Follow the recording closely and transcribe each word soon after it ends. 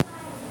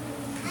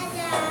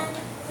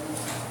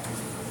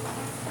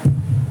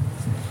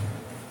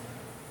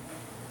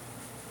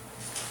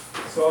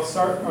So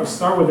I'll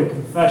start with a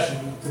confession.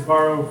 To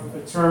borrow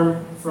a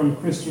term from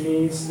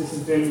Christianese, this has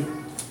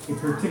been a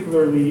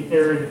particularly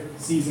arid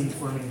season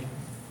for me.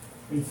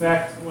 In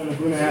fact, when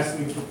Abuna asked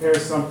me to prepare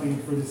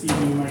something for this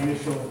evening, my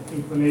initial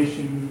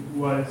inclination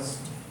was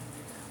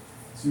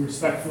to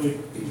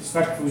respectfully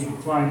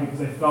decline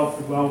because I felt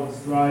the well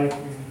was dry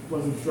and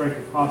wasn't sure I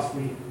could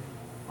possibly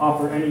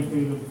offer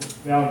anything of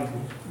value.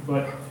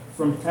 But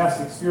from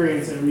past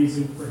experience and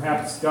reason,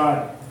 perhaps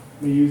God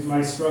may use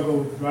my struggle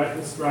with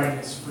this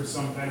dryness for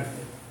some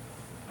benefit.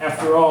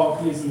 After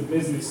all, he is in the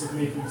business of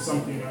making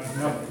something out of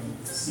nothing.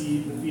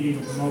 See the feeding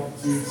of the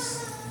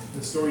multitudes,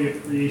 the story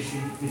of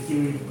creation, the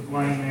healing of the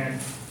blind man,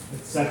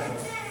 etc.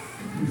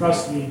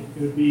 Trust me,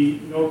 it would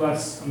be no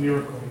less a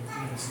miracle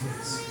in this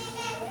case.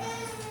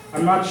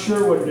 I'm not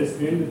sure what it has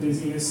been, the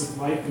busyness of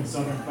life in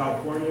Southern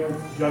California,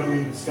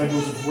 juggling the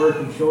schedules of work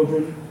and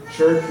children,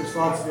 church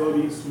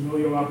responsibilities,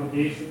 familial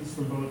obligations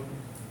from both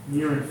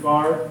near and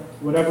far.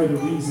 Whatever the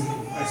reason,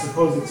 I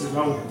suppose it's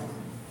irrelevant.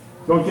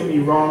 Don't get me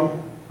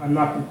wrong, I'm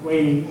not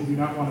complaining and do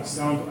not want to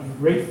sound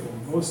ungrateful.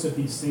 Most of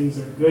these things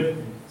are good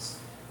things.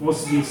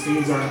 Most of these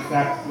things are in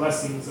fact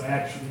blessings I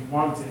actually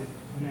wanted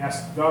and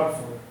asked God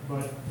for.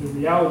 But the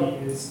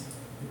reality is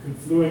the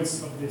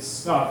confluence of this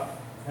stuff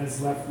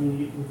has left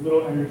me with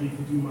little energy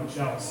to do much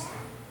else,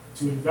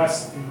 to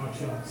invest in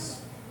much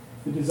else.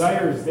 The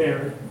desire is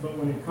there, but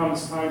when it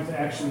comes time to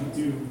actually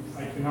do,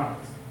 I cannot.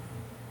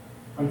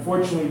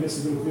 Unfortunately, this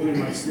has included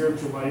my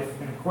spiritual life,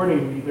 and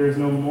accordingly, there is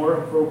no more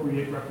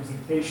appropriate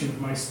representation of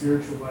my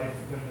spiritual life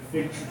than the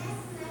fig tree,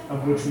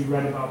 of which we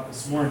read about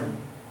this morning.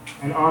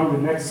 And on the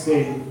next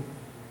day,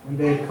 when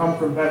they had come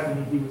from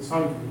Bethany, he was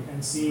hungry,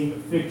 and seeing a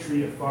fig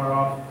tree afar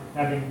off,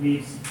 having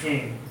leaves, he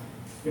came,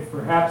 if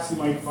perhaps he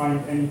might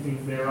find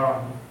anything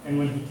thereon. And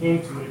when he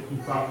came to it, he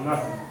found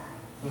nothing,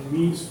 but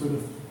leaves, for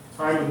the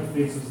time of the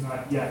figs was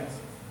not yet.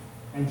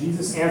 And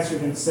Jesus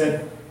answered and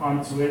said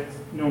unto it,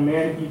 No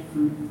man eat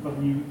fruit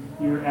of you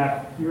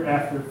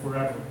hereafter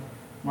forever.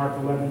 Mark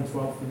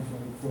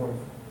 11:12-24.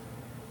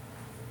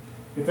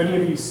 If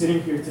any of you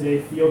sitting here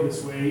today feel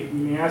this way, we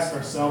may ask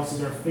ourselves,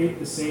 is our faith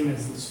the same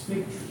as this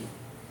fig tree?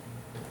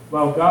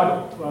 While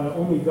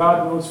only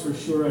God knows for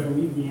sure, I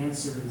believe the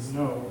answer is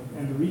no.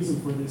 And the reason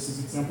for this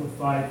is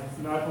exemplified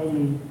not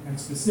only and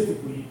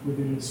specifically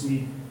within this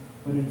week,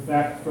 but in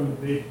fact from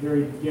the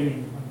very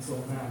beginning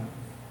until now.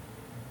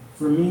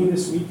 For me,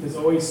 this week has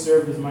always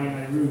served as my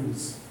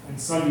Nairoos, and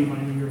Sunday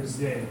my New Year's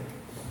Day.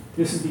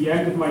 This is the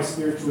end of my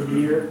spiritual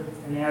year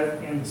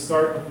and the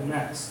start of the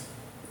next.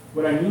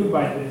 What I mean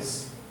by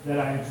this, that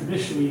I am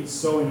traditionally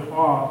so in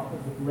awe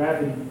of the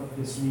gravity of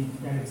this week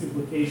and its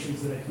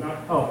implications that I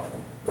cannot help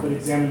but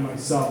examine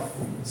myself,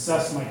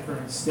 assess my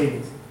current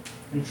state,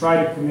 and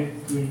try to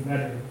commit to doing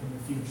better in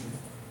the future.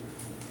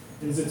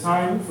 It is a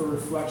time for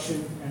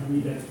reflection and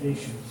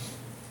rededication.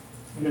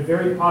 In a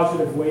very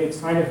positive way, it's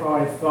kind of how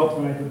I felt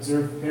when I've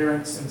observed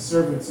parents and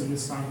servants in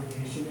this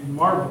congregation and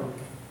marveled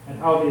at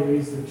how they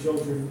raise their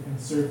children and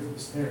serve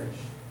this parish.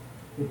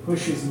 It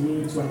pushes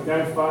me to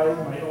identify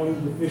my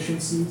own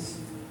deficiencies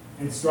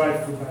and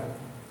strive for better.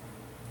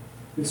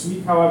 This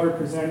week, however,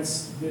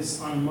 presents this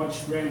on a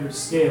much grander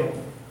scale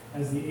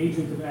as the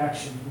agent of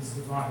action is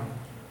divine.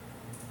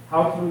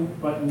 How can we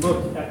but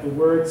look at the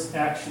words,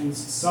 actions,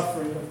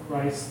 suffering of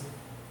Christ,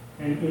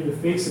 and in the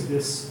face of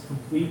this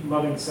complete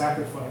loving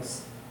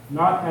sacrifice,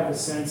 not have a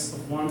sense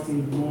of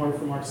wanting more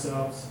from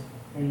ourselves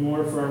and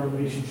more for our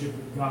relationship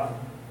with God?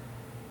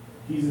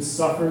 Jesus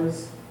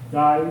suffers,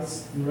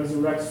 dies, and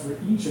resurrects for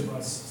each of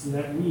us so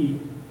that we,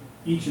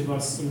 each of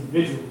us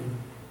individually,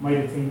 might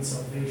attain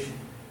salvation.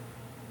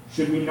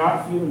 Should we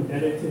not feel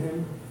indebted to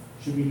him?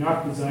 Should we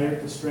not desire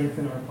to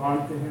strengthen our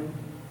bond to him,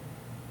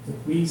 to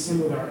please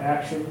him with our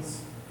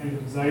actions and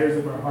the desires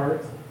of our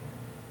heart?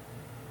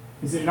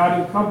 Is it not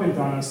incumbent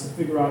on us to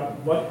figure out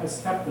what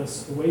has kept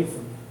us away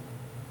from him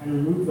and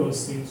remove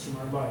those things from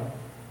our life?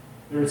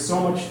 There is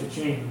so much to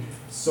change,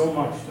 so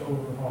much to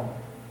overhaul.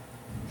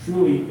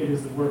 Truly, it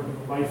is the work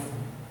of a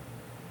lifetime.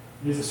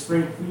 It is a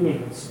spring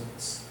cleaning of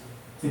sorts.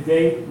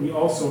 Today, we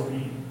also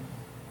read,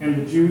 And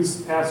the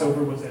Jews'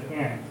 Passover was at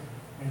hand,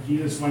 and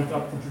Jesus went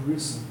up to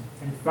Jerusalem,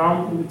 and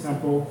found in the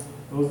temple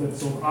those that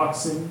sold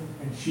oxen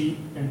and sheep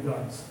and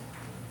doves,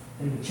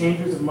 and the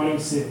changers of money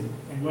sitting.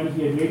 And when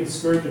he had made a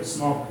scourge of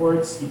small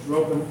cords, he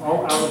drove them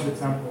all out of the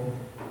temple,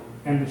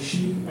 and the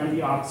sheep and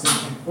the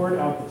oxen, and poured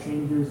out the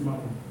changers'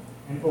 money,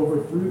 and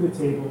overthrew the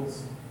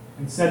tables,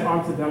 and said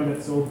unto them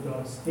that sold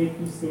doves, Take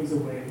these things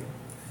away,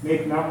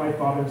 make not my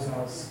Father's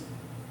house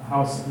a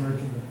house of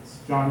merchandise.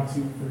 John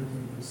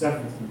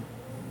 2:13-17.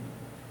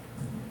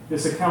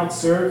 This account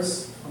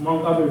serves,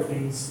 among other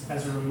things,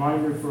 as a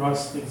reminder for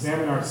us to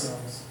examine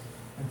ourselves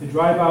and to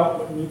drive out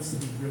what needs to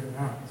be driven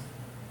out,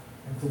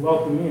 and to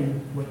welcome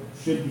in what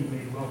should be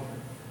made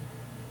welcome.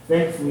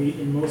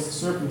 Thankfully, in most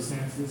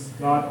circumstances,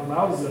 God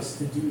allows us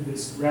to do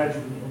this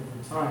gradually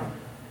over time.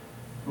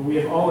 But we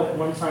have all at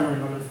one time or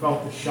another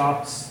felt the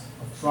shocks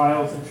of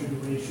trials and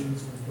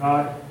tribulations where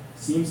God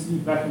seems to be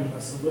beckoning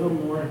us a little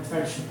more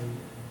intentionally,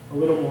 a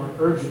little more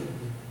urgently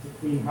to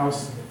clean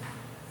house a bit.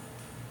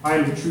 I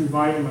am the true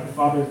vine, and my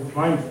Father is the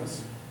vine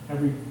dresser.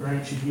 Every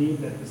branch in me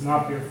that does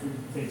not bear fruit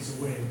he takes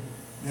away,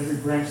 and every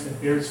branch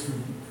that bears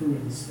fruit he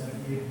prunes, that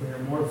it may bear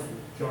more fruit.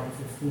 John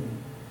 15.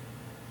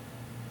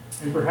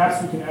 And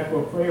perhaps we can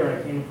echo a prayer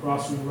I came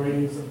across from the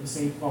writings of the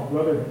St. Paul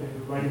Brotherhood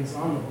and the writings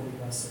on the Holy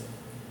Vessel.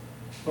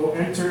 Oh,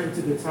 enter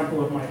into the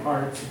temple of my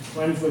heart and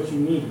cleanse what you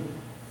need.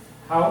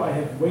 How I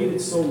have waited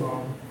so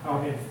long, how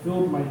I have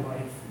filled my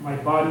life, my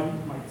body,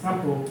 my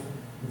temple,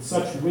 with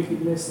such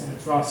wickedness and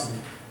atrocity.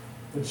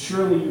 But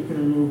surely you can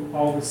remove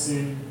all the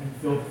sin and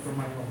filth from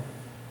my life.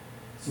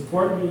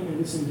 Support me in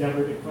this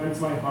endeavor to cleanse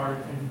my heart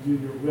and to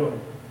do your will.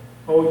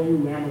 O you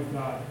Lamb of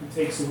God, who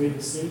takes away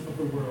the sin of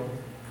the world,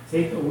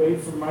 take away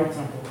from my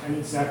temple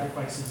any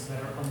sacrifices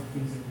that are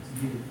unpleasing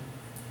to you.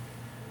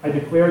 I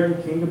declare you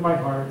king of my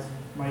heart,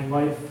 my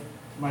life,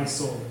 my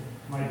soul,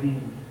 my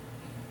being.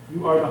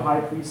 You are the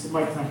high priest of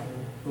my temple,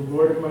 the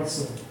Lord of my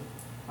soul.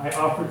 I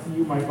offer to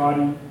you my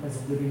body as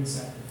a living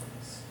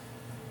sacrifice.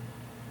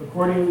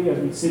 Accordingly, as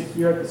we sit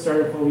here at the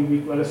start of Holy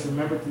Week, let us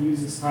remember to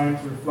use this time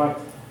to reflect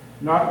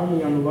not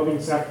only on the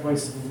loving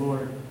sacrifice of the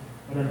Lord,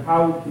 but on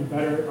how we can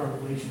better our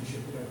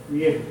relationship with our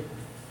Creator.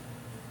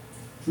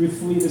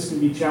 Truthfully, this can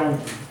be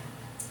challenging.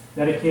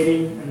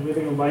 Dedicating and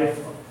living a life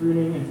of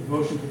pruning and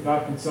devotion to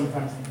God can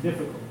sometimes be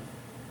difficult.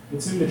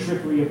 It's in the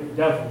trickery of the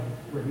devil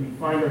where we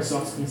find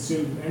ourselves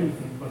consumed with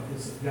anything but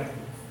this objective.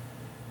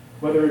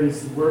 Whether it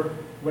is work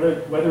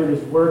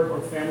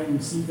or family, we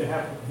seem to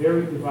have a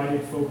very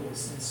divided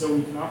focus, and so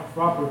we cannot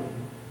properly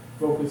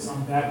focus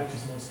on that which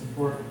is most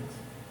important.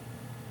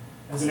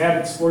 As an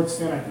avid sports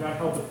fan, I cannot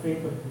help but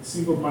think of the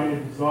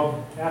single-minded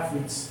resolve that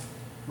athletes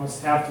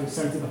must have to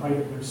ascend to the height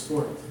of their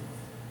sport.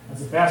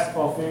 As a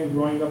basketball fan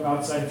growing up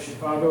outside of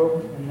Chicago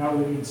and now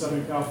living in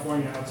Southern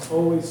California, I was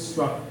always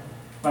struck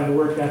by the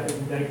work ethic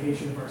and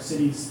dedication of our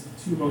city's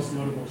two most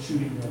notable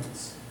shooting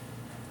guards.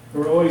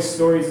 There were always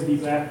stories of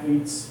these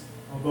athletes,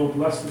 although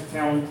blessed with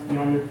talent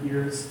beyond their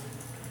peers,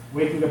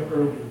 waking up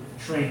early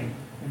to train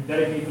and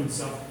dedicate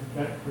themselves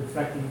to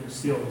perfecting their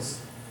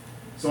skills.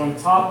 So on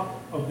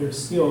top of their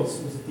skills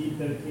was a deep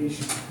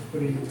dedication to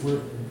putting the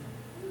work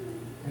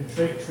in and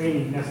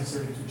training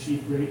necessary to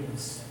achieve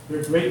greatness.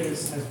 Their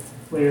greatness as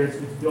players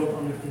was built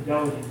on their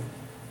fidelity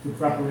to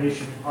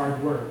preparation and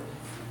hard work.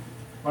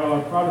 While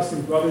our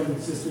Protestant brothers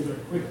and sisters are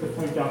quick to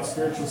point out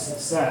spiritual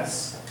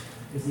success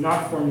is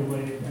not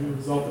formulated and a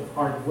result of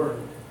hard work,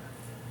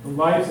 the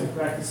lives and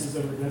practices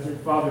of our Desert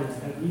Fathers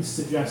at least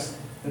suggest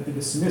that the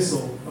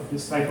dismissal of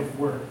this type of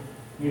work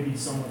may be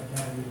somewhat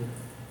cavalier.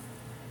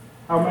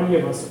 How many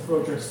of us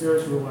approach our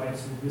spiritual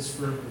lives with this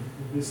fervor,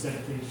 with this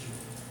dedication?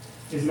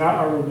 Is not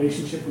our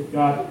relationship with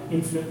God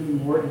infinitely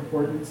more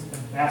important than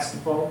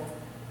basketball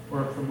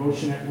or a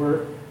promotion at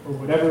work or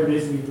whatever it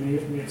is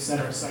we have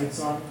set our sights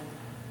on?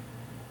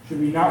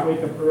 Should we not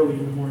wake up early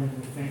in the morning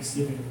with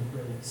thanksgiving and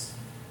praise?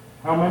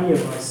 How many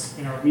of us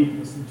in our week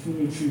must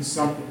continually choose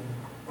something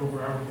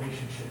over our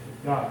relationship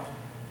with God?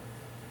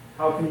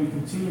 How can we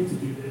continue to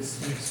do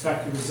this and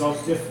expect a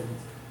result different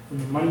from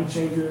the money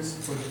changers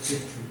or the fig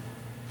tree?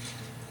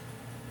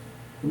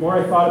 The more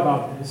I thought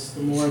about this,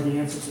 the more the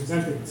answer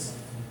presented itself.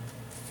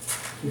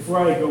 Before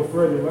I go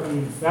further, let me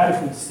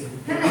emphatically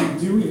state that we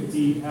do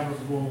indeed have a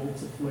role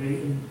to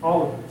play in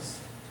all of this.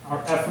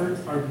 Our effort,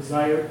 our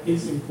desire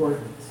is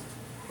important.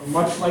 But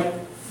much like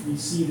we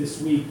see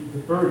this week, the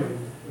burden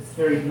is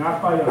carried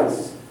not by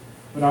us,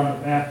 but on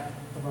the back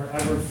of our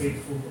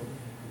ever-faithful Lord.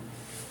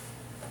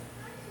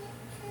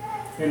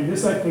 And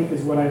this, I think,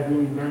 is what I've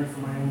really learned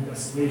from my own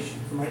desolation,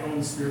 from my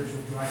own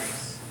spiritual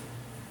dryness.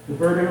 The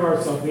burden of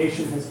our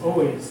salvation has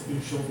always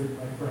been shouldered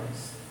by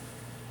Christ.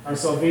 Our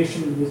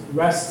salvation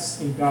rests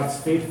in God's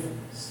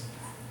faithfulness.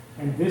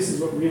 And this is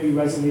what really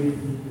resonated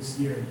with me this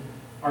year.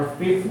 Our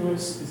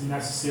faithfulness is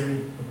necessary,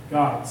 but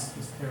God's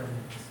is paramount.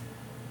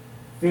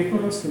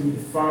 Faithfulness can be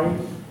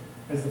defined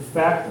as the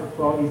fact or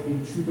quality of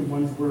being true to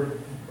one's word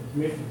or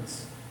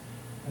commitments,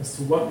 as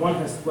to what one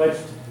has pledged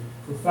to do,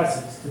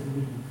 professes to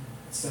believe,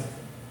 etc.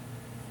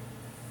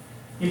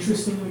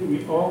 Interestingly,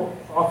 we all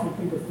often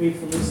think of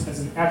faithfulness as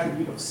an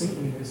attribute of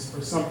saintliness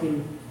or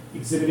something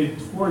exhibited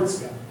towards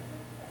God.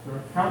 There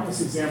are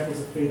countless examples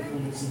of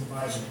faithfulness in the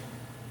Bible.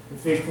 The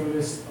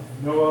faithfulness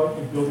of Noah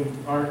in building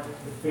the ark,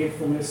 the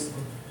faithfulness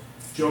of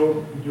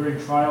Job enduring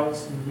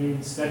trials and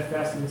remaining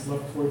steadfast in his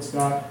love towards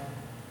God,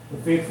 the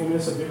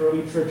faithfulness of the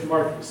early church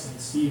martyrs, St.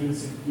 Stephen,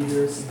 St.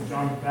 Peter, St.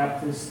 John the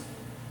Baptist,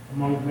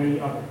 among many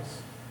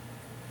others.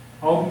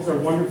 All these are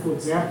wonderful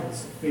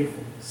examples of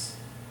faithfulness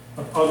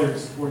of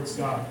others towards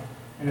God.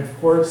 And of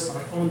course,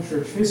 our own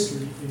church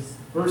history is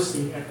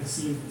bursting at the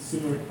seams with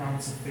similar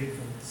accounts of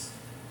faithfulness.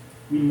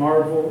 We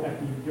marvel at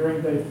the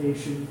enduring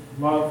dedication,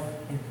 love,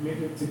 and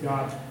commitment to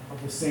God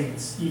of the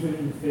saints, even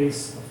in the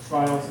face of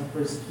trials and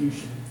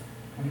persecution,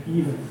 and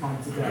even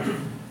unto death.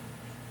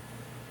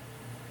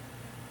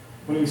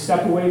 When we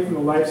step away from the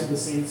lives of the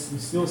saints, we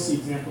still see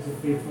examples of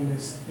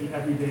faithfulness in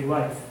everyday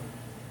life.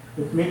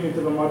 The commitment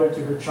of a mother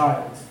to her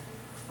child,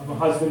 of a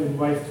husband and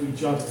wife to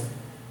each other,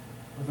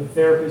 of a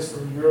therapist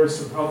or nurse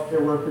or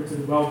healthcare worker to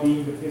the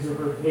well-being of his or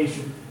her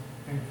patient,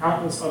 and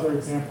countless other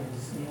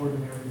examples in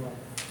ordinary life.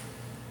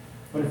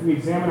 But if we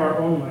examine our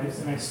own lives,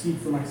 and I speak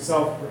for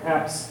myself,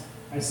 perhaps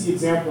I see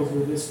examples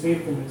where this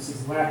faithfulness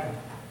is lacking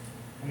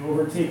and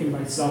overtaken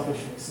by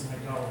selfishness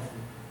and idolatry.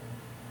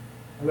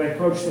 As I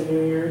approach the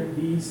new year,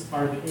 these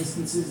are the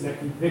instances that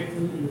convict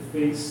me in the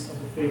face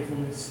of the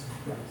faithfulness of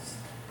Christ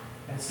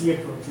as he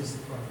approaches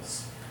the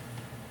cross.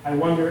 I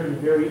wonder in a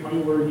very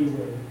unworthy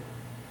way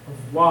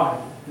of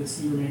why does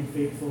he remain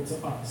faithful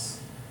to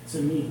us,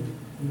 to me,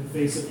 in the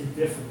face of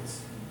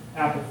indifference,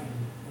 apathy,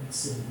 and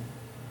sin.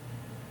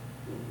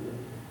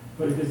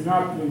 But is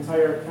not the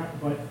entire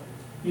account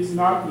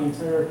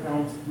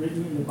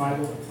written in the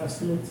Bible a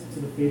testament to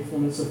the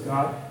faithfulness of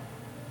God?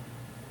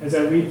 As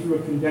I read through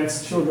a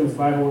condensed children's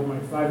Bible with my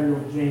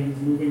 5-year-old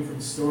James, moving from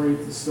story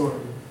to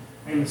story,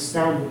 I am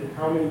astounded at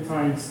how many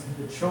times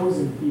the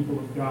chosen people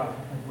of God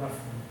have left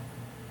him.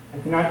 I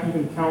cannot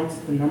even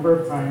count the number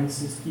of times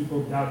his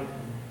people doubted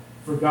him,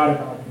 forgot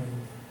about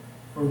him,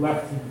 or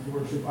left him to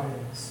worship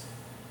idols.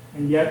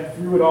 And yet,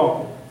 through it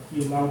all,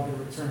 he allowed their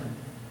return.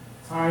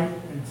 Time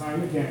and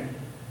time again,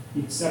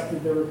 he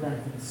accepted their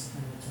repentance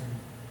and returned.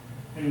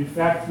 And in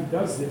fact, he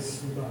does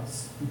this with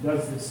us. He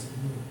does this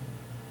with me.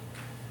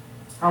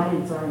 How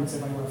many times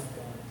have I left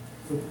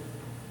God?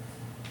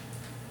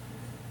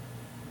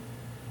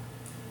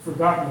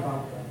 Forgotten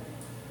about God?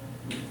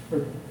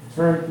 Or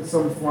turned to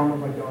some form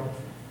of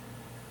idolatry?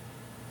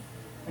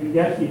 And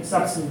yet he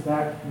accepts me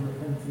back in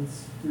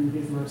repentance through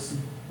his mercy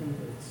and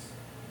grace.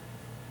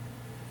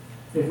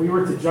 If we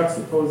were to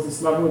juxtapose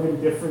this level of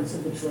indifference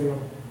and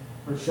betrayal,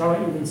 or shall I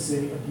even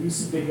say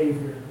abusive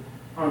behavior,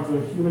 onto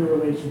a human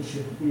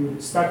relationship, we would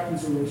expect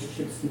these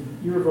relationships to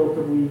be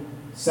irrevocably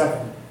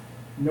severed.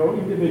 No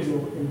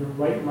individual in their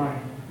right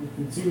mind would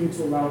continue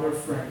to allow their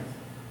friend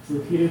to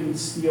repeatedly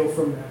steal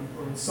from them,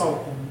 or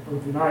insult them, or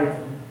deny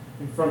them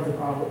in front of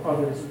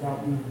others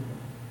without meaning them.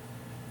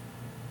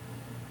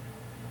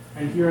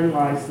 And herein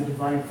lies the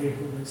divine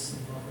faithfulness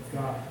and love of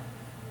God.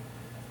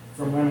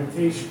 From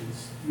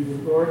Lamentations, through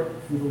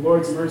the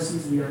Lord's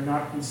mercies we are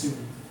not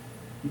consumed,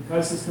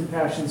 because his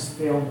compassions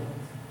fail not.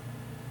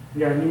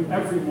 They are new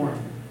every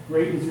morning.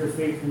 Great is your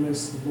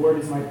faithfulness. The Lord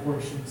is my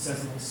portion,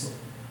 says my soul.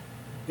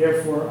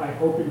 Therefore I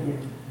hope in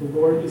him. The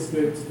Lord is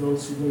good to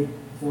those who wait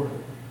for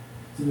him,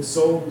 to the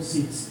soul who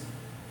seeks him.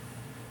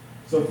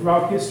 So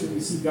throughout history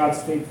we see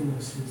God's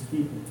faithfulness to his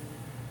people.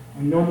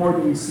 And no more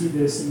do we see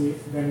this than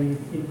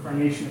in the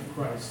incarnation of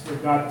Christ, where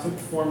God took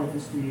the form of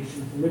his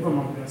creation to live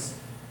among us,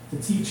 to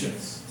teach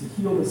us,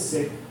 to heal the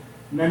sick,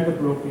 mend the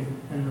broken,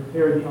 and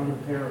repair the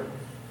unrepairable.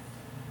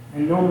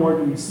 And no more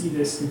do we see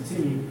this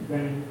continue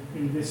than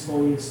in this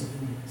holiest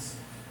of weeks.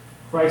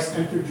 Christ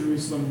entered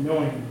Jerusalem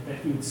knowing that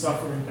he would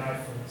suffer and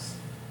die for us.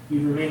 He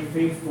remained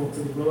faithful to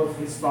the will of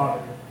his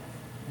Father,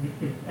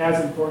 and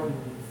as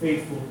importantly,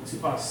 faithful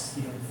to us,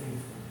 the unfaithful.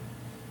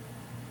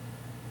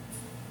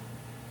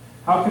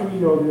 How can we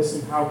know this,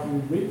 and how can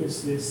we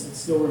witness this and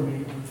still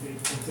remain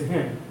unfaithful to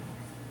him?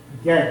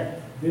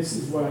 Again, this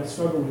is what I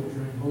struggle with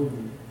during Holy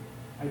Week.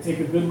 I take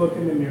a good look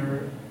in the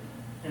mirror,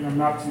 and I'm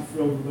not too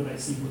thrilled with what I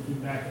see looking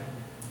back at me.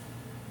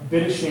 A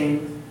bit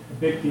ashamed, a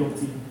bit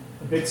guilty,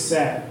 a bit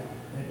sad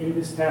that in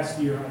this past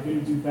year I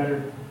didn't do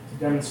better to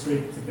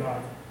demonstrate to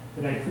God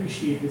that I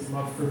appreciate his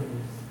love for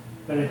me,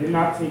 that I did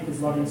not take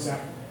his loving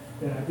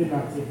sacrifice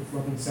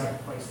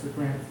for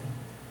granted.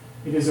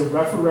 It is a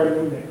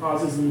referendum that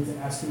causes me to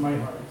ask in my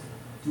heart,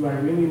 do I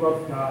really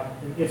love God?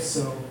 And if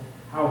so,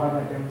 how have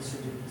I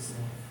demonstrated this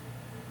love?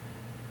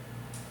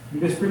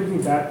 And this brings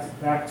me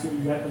back to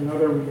yet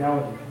another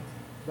reality.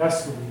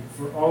 Vesperly,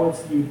 for all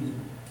its beauty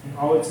and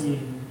all its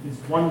meaning, is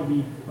 1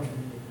 week of the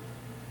year.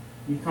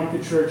 We come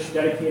to church,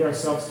 dedicate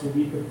ourselves to a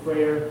week of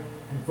prayer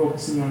and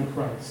focusing on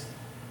Christ.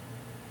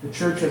 The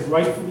church has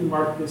rightfully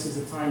marked this as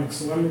a time of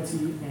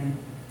solemnity and,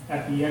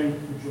 at the end,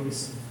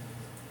 rejoicing.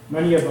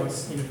 Many of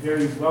us, in a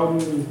very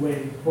well-meaning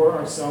way, pour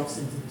ourselves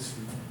into this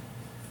week.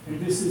 And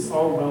this is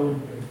all well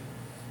and good.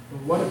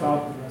 But what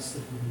about the rest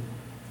of the year?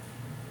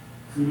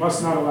 We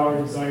must not allow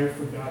our desire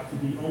for God to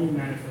be only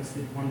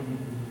manifested 1 week a year.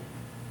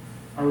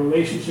 Our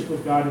relationship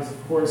with God is,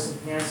 of course,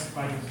 enhanced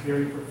by this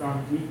very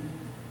profound week,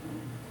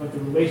 but the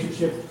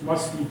relationship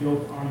must be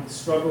built on the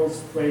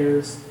struggles,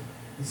 prayers,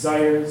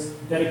 desires,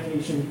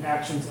 dedication, and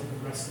actions of the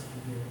rest of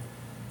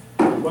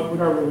the year. What would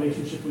our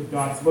relationship with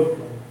God look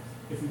like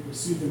if we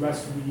pursued the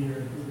rest of the year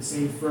with the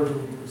same fervor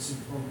we pursued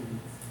Holy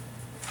Week?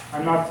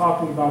 I'm not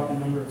talking about the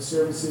number of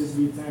services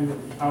we attend or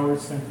the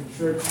hours spent in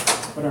church,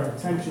 but our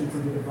attention to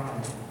the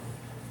divine.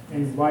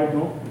 And why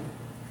don't we?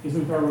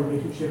 Isn't our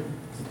relationship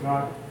to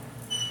God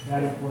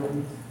that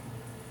important?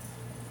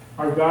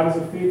 Our God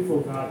is a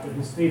faithful God, but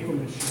his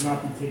faithfulness should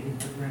not be taken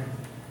for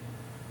granted.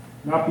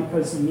 Not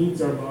because he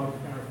needs our love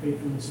and our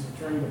faithfulness in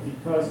return, but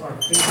because our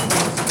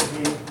faithfulness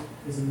to him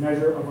is a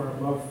measure of our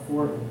love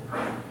for him.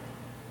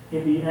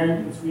 In the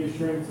end, it's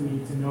reassuring to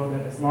me to know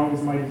that as long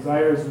as my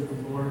desire is with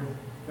the Lord,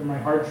 that my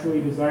heart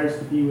truly desires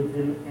to be with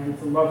him and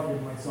to love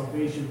him, my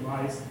salvation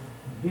lies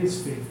in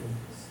his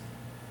faithfulness.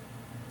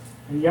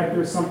 And yet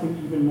there's something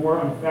even more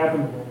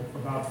unfathomable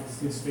about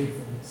his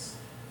faithfulness.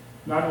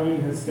 Not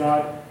only has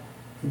God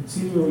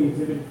continually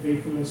exhibited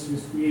faithfulness to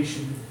his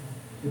creation,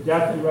 the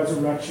death and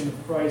resurrection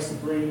of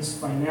Christ brings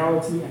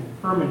finality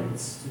and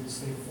permanence to his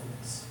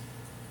faithfulness.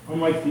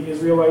 Unlike the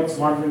Israelites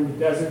wandering the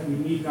desert, we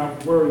need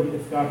not worry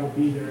if God will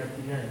be there at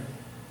the end.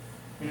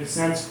 In a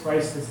sense,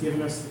 Christ has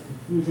given us the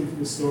conclusion to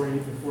the story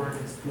before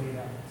it is played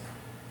out.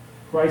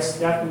 Christ's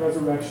death and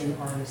resurrection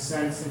are, in a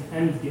sense, an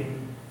end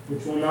game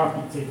which will not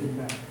be taken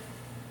back.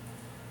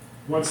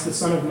 Once the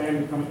Son of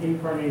Man became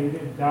incarnated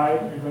and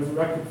died and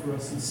resurrected for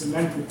us, he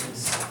cemented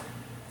this.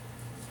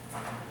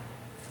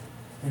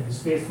 And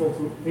his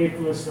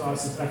faithfulness to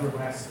us is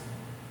everlasting.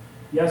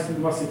 Yes, we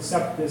must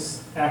accept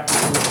this act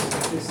of grace,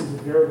 but this is a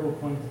veritable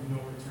point of no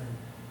return.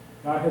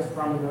 God has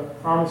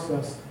promised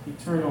us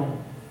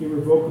eternal,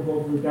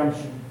 irrevocable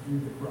redemption through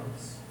the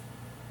cross.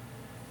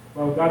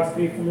 While God's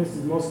faithfulness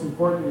is most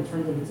important in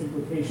terms of its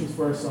implications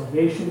for our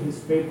salvation, his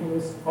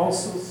faithfulness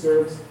also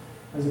serves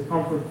as a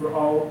comfort for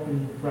all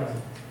in the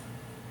present.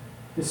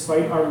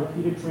 Despite our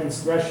repeated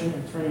transgression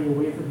and turning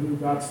away from him,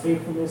 God's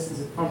faithfulness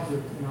is a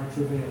comfort in our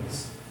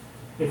travails.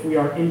 If we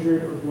are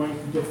injured or going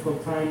through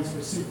difficult times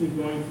or simply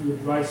going through a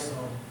dry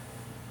spell,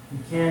 we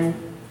can,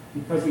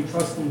 because we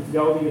trust in the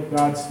fidelity of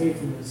God's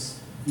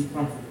faithfulness, be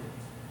comforted.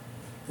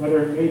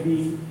 Whether it may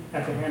be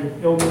at the hand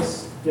of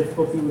illness,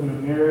 difficulty within a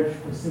marriage,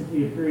 or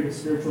simply a period of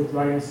spiritual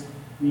dryness,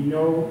 we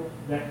know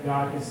that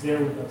God is there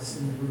with us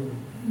in the room.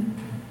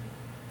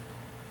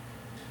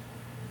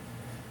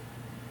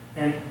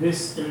 And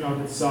this in and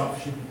of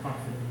itself should be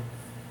comforting.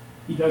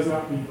 He does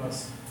not leave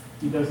us.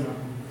 He does not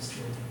leave his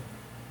children.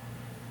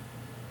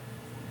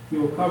 He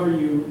will cover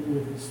you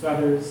with his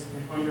feathers,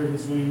 and under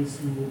his wings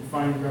you will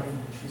find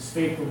refuge. His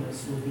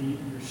faithfulness will be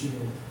your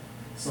shield.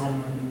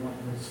 Psalm 91,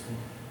 verse 4.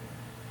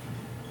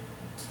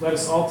 Let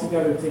us all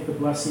together take the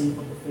blessing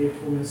of the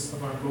faithfulness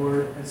of our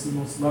Lord as he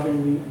most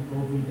lovingly and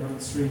boldly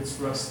demonstrates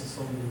for us this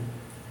holy week.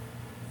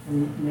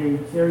 And may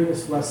we carry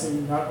this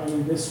blessing not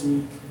only this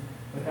week,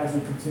 but as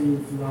we continue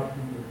throughout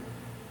the year.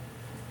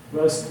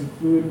 Let us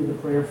conclude with a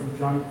prayer from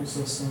John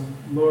Chrysostom.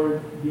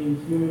 Lord,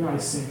 being human I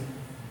sin,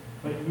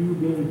 but you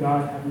being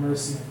God have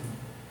mercy on me.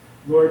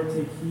 Lord,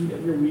 take heed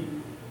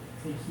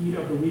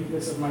of the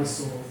weakness of my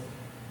soul,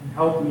 and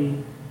help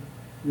me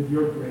with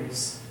your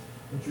grace,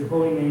 that your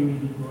holy name may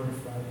be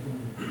glorified in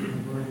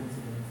me. Glory be to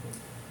God.